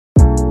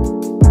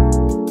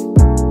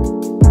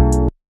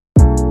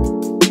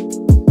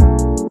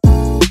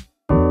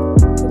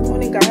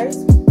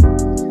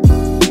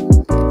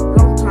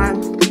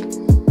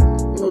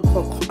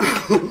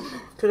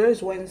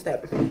is Wednesday.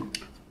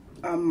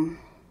 I'm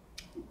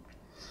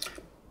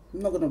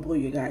not gonna bore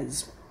you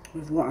guys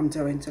with what I'm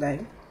doing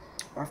today.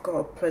 I've got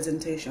a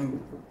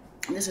presentation.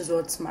 This is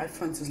what my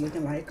front is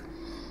looking like.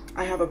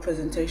 I have a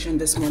presentation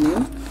this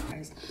morning.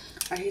 Guys,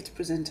 I hate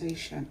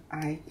presentation.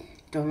 I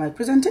don't like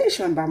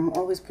presentation, but I'm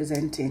always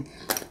presenting.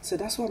 So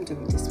that's what I'm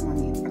doing this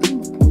morning. I don't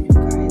want to bore you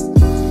guys.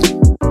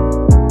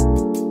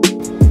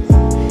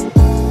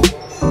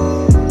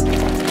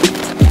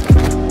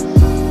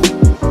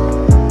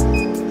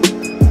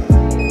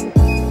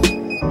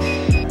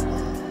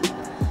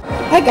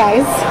 Hi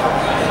guys,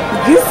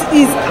 this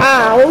is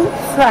how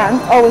Frank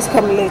always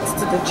comes late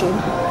to the gym.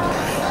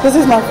 This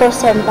is my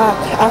first time back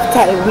after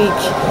a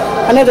week.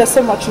 I know there's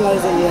so much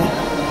noise in here,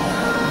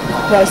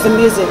 but it's the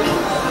music.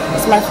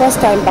 It's my first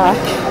time back,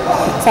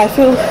 so I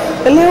feel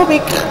a little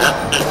bit,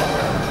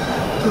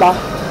 but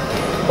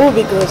it will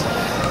be good.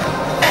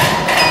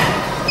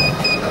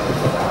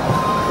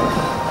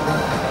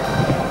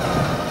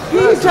 He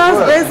just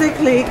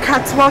basically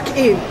catwalk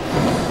in.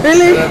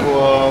 Really?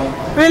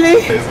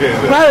 Really?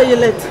 Why are you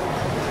late?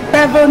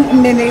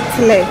 7 minutes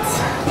late.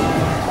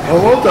 Oh,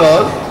 well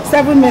done.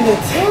 7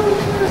 minutes.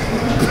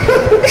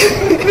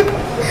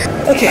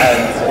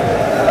 Okay.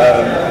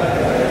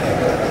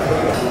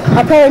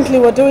 Apparently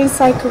we're doing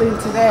cycling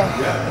today.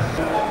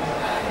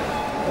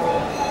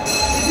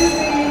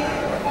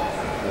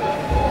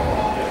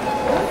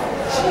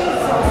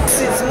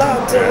 Jesus, it's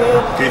loud.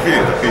 Can you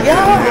feel it?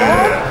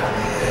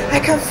 Yeah. I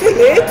can feel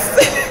it.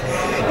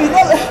 You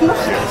know,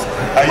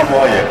 how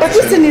are you? But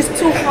this thing is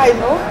too high,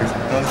 no?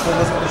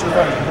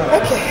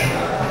 Okay.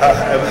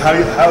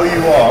 How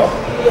you are?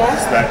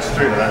 Yes. That's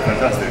straight. That's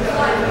fantastic.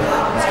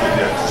 That's good.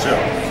 Yeah.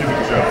 Sure. Keep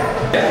it sure.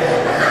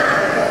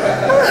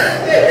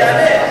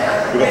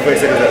 We've got 30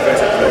 seconds left.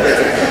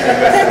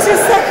 30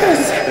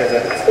 seconds.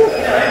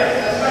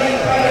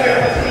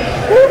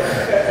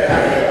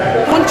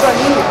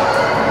 120.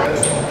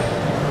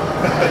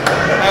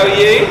 How are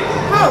you?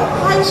 Oh,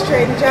 hi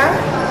stranger.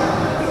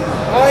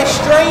 Hi,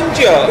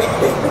 stranger.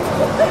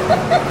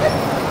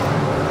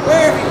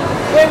 Where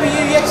were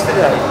you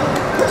yesterday?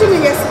 What do you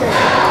mean yesterday? I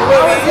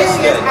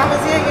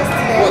was here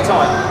yesterday. What time? What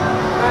time?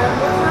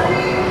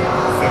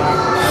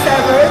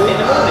 7. In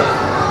the morning.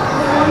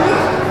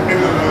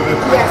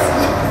 Yes.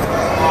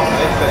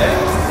 Okay, fair.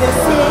 You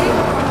see?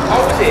 I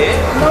was here.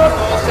 No.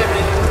 I was 7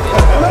 in the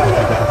morning.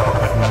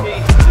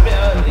 Jeez, it's a bit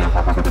early.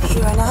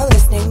 You are now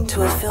listening to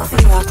a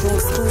Filthy Rotten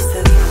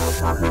exclusive.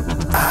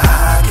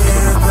 I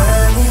can't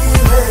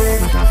believe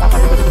it.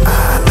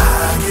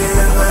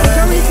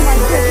 Coming to my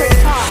favorite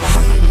car.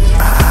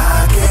 I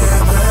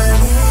can't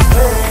believe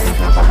it.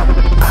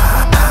 I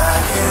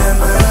can't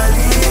believe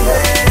it.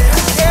 I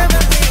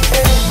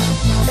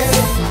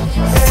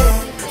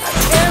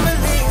can't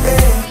believe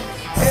it.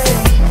 I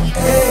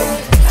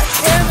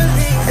can't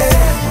believe it.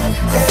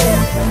 I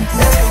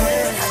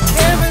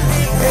can't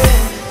believe it.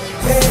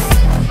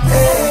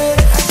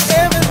 I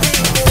can't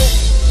believe it.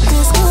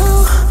 This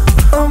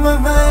glow on my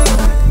mind,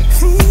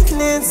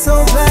 feeling so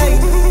bright,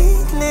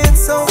 feeling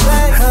so bright.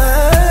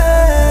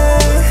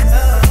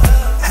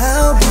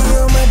 I'll be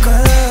on my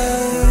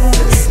grind,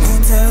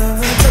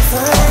 determined to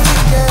find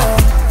you, girl.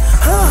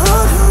 I'll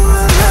hold you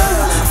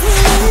around,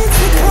 feeling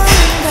to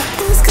climb.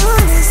 This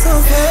gun is so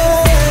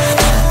bad,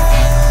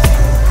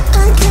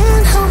 I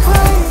can't help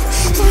it.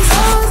 It's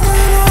all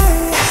that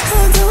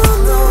I don't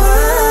know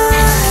why.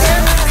 I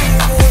can't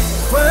believe it.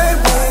 Why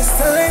waste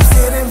time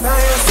sitting by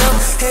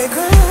yourself and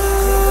cry?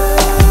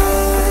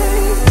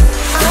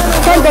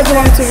 Tom doesn't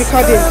want to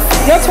record it.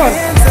 What one?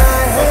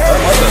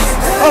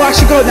 Oh, I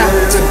should go now.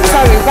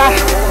 Sorry, bye.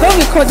 Don't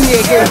record me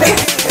again.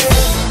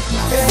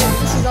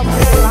 This is up to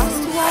the last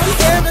one.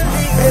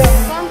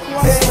 Frank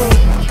wants to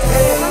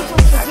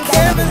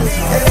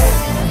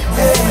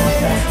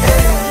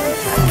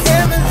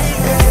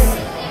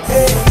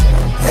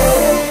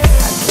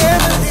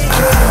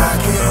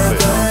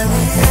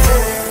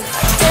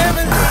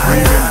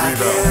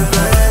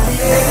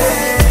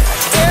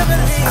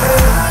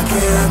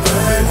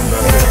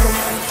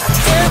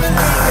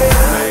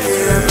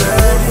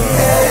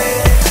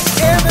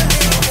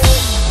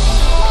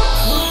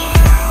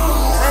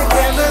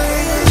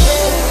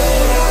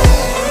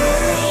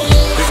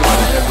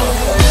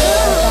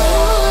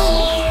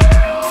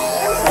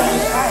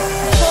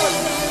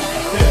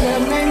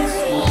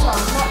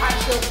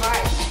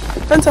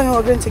Don't tell me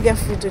we're going to get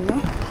food, you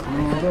know?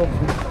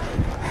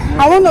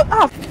 I want to.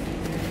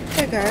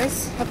 Hey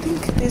guys, I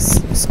think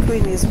this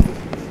screen is a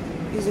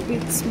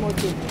bit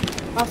smudgy.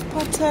 I've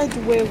parted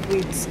way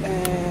with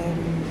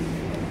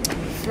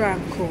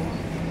Franco.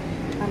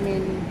 I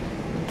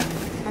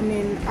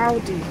mean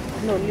Audi.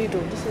 No,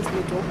 Lidl. This is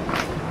Lidl.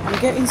 I'm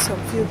getting some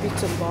few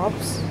bits and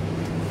bobs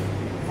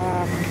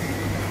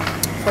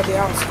for the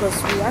house because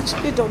we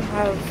actually don't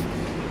have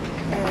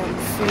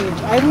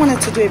fridge. I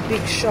wanted to do a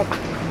big shop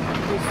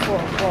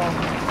before, but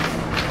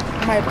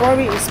my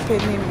body is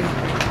paining me,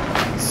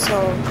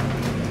 so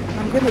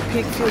I'm gonna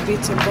pick few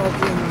bits and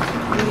bobs in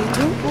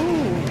Lidl.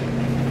 Ooh,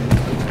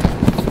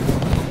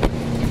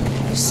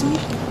 you see?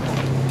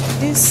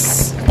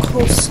 this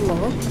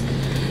coleslaw.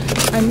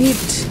 I need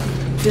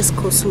this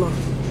coleslaw.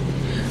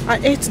 I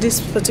ate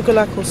this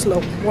particular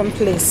coleslaw one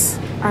place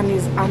and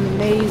it's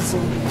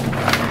amazing.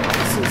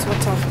 This is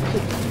what I've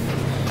picked.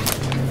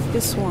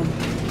 This one.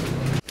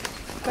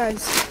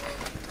 Guys,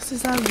 this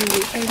is how you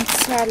will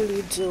enter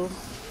Lidl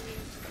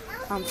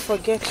and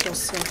forget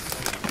yourself.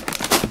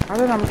 I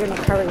don't know I'm going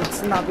to carry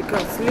it now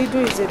because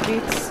Lidl is a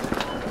bit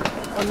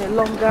on a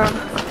longer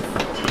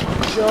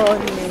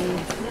journey.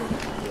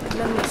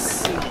 Let me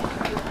see.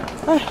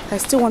 I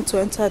still want to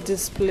enter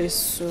this place,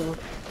 so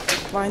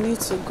I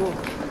need to go.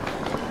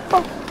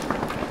 Oh,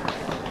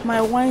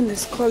 my wine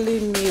is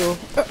calling me.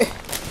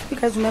 You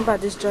guys remember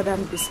this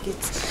Jordan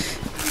biscuits?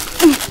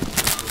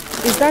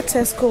 Is that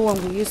Tesco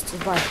one we used to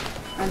buy?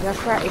 And they're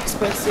quite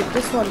expensive.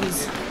 This one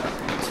is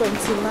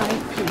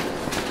 29p,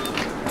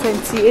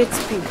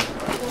 28p.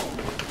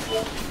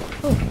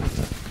 Oh,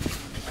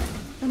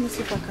 let me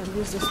see if I can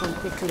use this one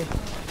quickly.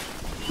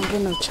 I'm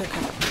gonna check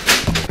it.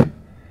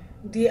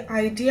 The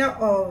idea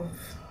of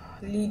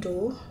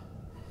Lidl,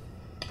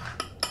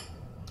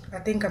 I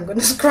think I'm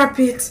gonna scrap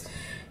it.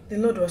 The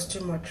load was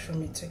too much for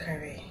me to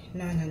carry.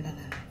 No.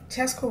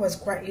 Tesco was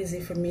quite easy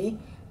for me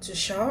to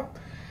shop,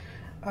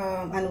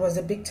 and it was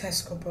a big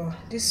Tesco, but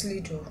this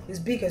Lidl is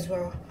big as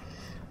well,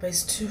 but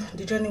it's too,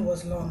 the journey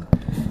was long.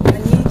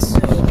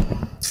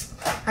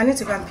 I need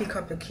to go and pick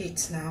up the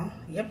kids now.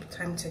 Yep,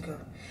 time to go.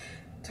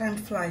 Time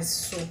flies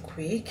so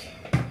quick.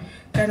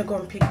 Gonna go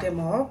and pick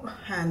them up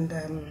and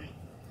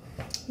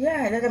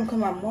yeah, let them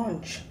come and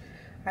munch.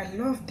 I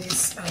love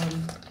this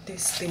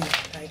this thing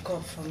that I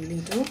got from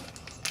Lidl.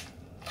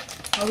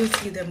 I always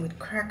feed them with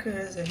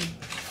crackers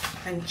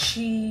and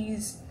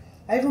cheese.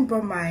 I even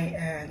brought my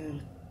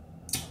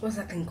what's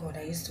that thing called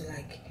I used to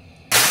like?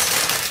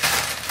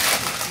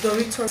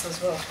 Doritos as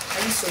well. I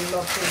used to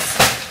love this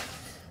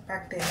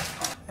back then.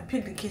 I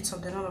picked the kids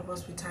up, then all of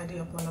us we tidy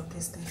up all of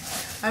these things.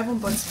 I even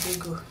bought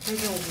Bagel.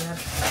 Bagel will be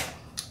happy.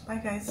 Bye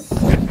guys.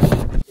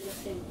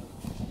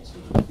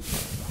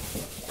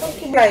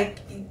 Okay,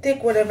 like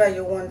take whatever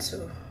you want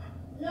to.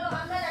 No,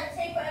 I'm gonna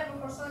take whatever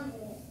for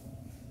Sunday.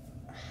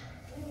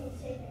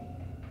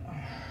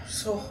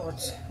 So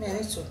hot.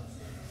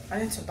 I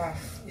need to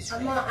bath. It's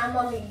really...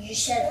 Mommy, you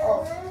said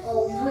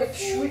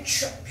which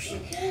shops you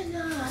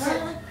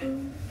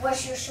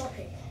where's your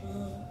shopping?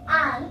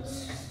 And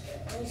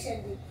you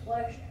said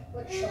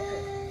which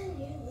shopping?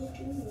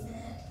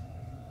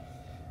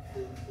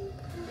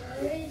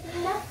 There is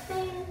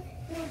nothing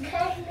you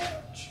can do.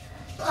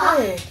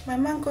 Hey, my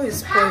mango is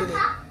spoiling.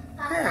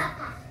 Yeah.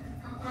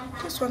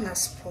 This one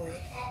has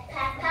spoiled.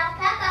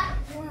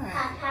 Why?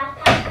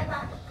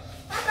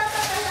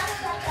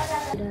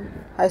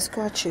 I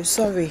scratch you,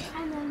 sorry.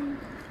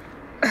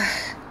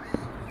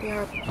 They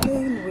are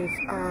playing with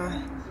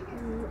our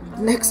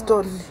next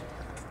door.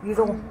 You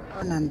don't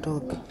and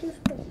dog.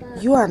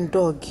 You and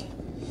dog.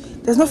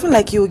 There's nothing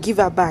like you will give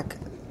her back.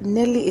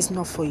 Nelly is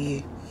not for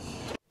you.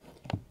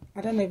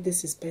 I don't know if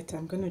this is better.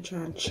 I'm gonna try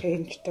and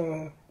change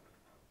the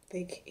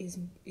thing. Is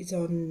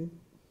on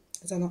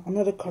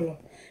another color.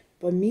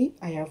 But me,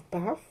 I have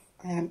bath.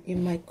 I am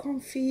in my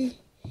comfy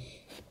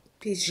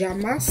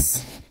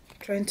pajamas.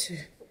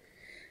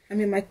 I'm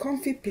in my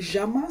comfy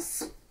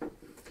pajamas.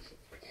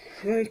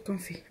 Very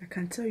comfy. I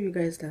can tell you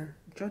guys that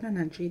Jordan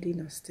and Jayden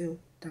are still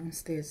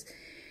downstairs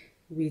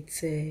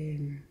with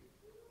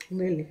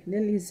Nelly.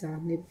 Nelly's our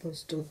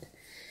neighbor's dog.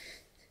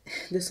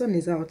 The sun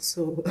is out,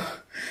 so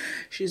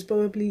she's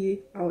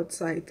probably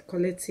outside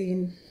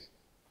collecting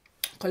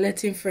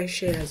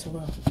fresh air as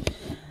well.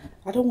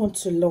 I don't want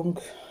to long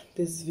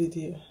this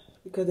video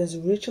because there's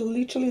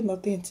literally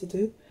nothing to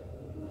do.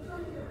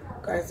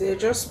 Guys, they're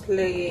just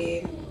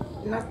playing.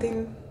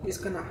 Nothing is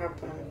gonna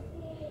happen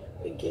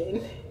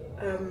again.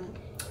 And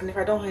if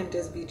I don't end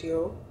this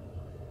video,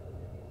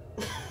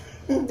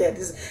 I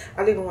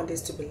don't even want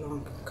this to be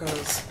long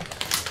because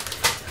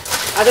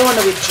I don't want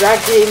to be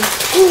dragging.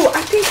 Oh,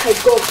 I think I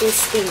got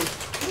this thing.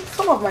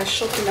 Some of my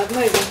shopping, I've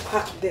not even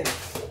packed them.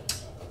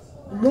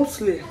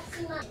 Mostly.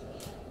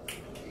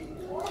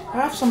 I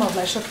have some of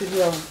my shopping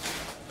here.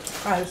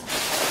 Guys,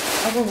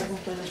 I don't even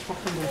finish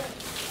packing them.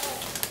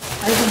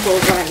 I even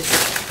bought rice.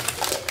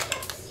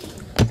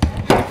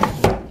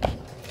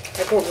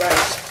 I got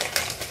rice.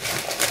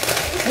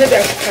 Maybe I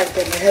should pack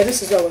them. Yeah,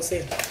 this is what I was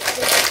saying.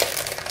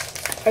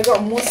 I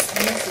got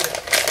mostly.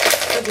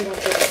 What do you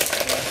want to do?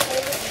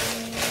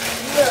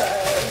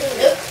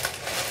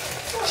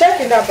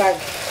 Check in that bag.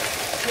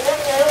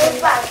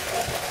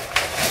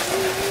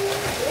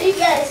 You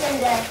get it in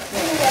there.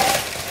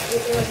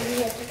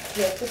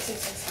 Yeah, put it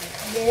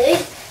inside.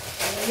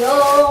 Yo.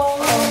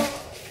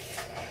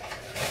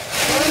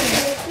 1, 2,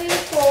 3,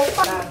 4,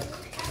 5.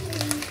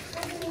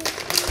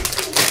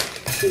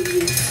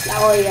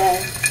 Oh yeah.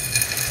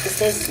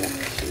 This is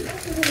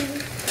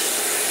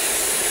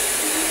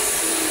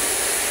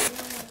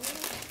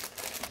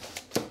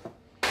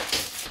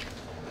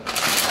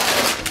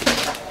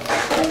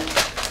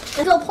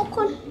little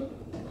popcorn.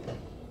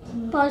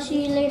 I'll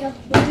see you later.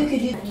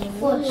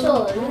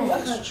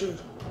 That's true.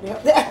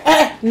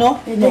 Yeah. No.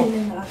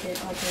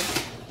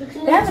 Okay.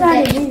 can We haven't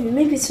had a movie.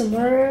 Maybe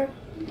tomorrow.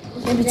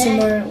 Maybe Today.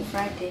 tomorrow or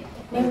Friday.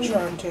 I'm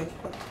trying to.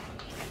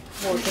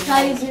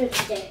 Try to do it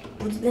today.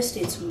 Let's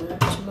do it tomorrow.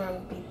 Tomorrow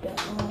will be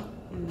better.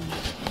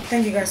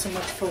 Thank you guys so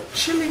much for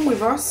chilling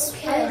with us.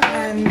 Okay.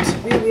 And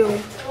we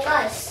will.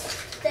 Guys,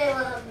 today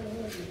we'll have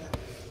a movie.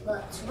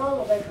 But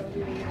tomorrow we're going to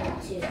do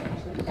it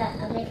too. That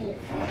I'm making it.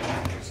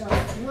 So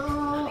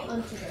tomorrow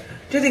on today.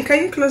 Jayden,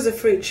 can you close the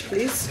fridge,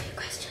 please?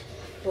 Question.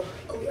 Oh,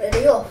 are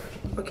they off?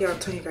 Okay, I'll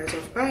turn you guys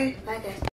off. Bye. Bye, guys.